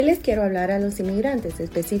Hoy les quiero hablar a los inmigrantes,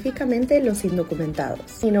 específicamente los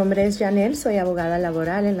indocumentados. Mi nombre es Janelle, soy abogada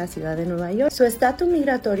laboral en la ciudad de Nueva York. Su estatus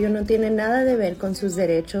migratorio no tiene nada de ver con sus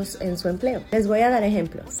derechos en su empleo. Les voy a dar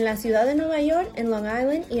ejemplos. En la ciudad de Nueva York, en Long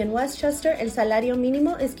Island y en Westchester, el salario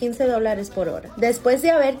mínimo es $15 por hora. Después de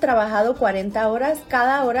haber trabajado 40 horas,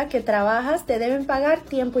 cada hora que trabajas te deben pagar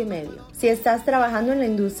tiempo y medio. Si estás trabajando en la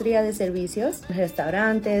industria de servicios,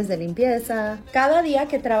 restaurantes, de limpieza, cada día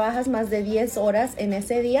que trabajas más de 10 horas en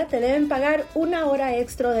ese día te deben pagar una hora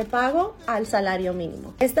extra de pago al salario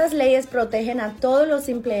mínimo. Estas leyes protegen a todos los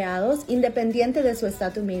empleados independiente de su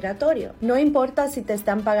estatus migratorio. No importa si te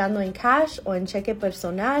están pagando en cash o en cheque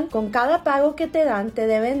personal, con cada pago que te dan te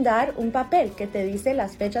deben dar un papel que te dice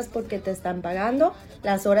las fechas por que te están pagando,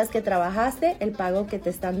 las horas que trabajaste, el pago que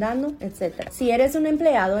te están dando, etc. Si eres un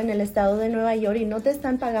empleado en el estado de Nueva York y no te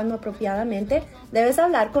están pagando apropiadamente, debes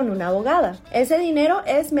hablar con una abogada. Ese dinero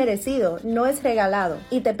es merecido, no es regalado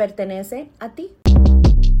y te pertenece a ti.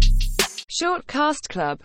 Shortcast Club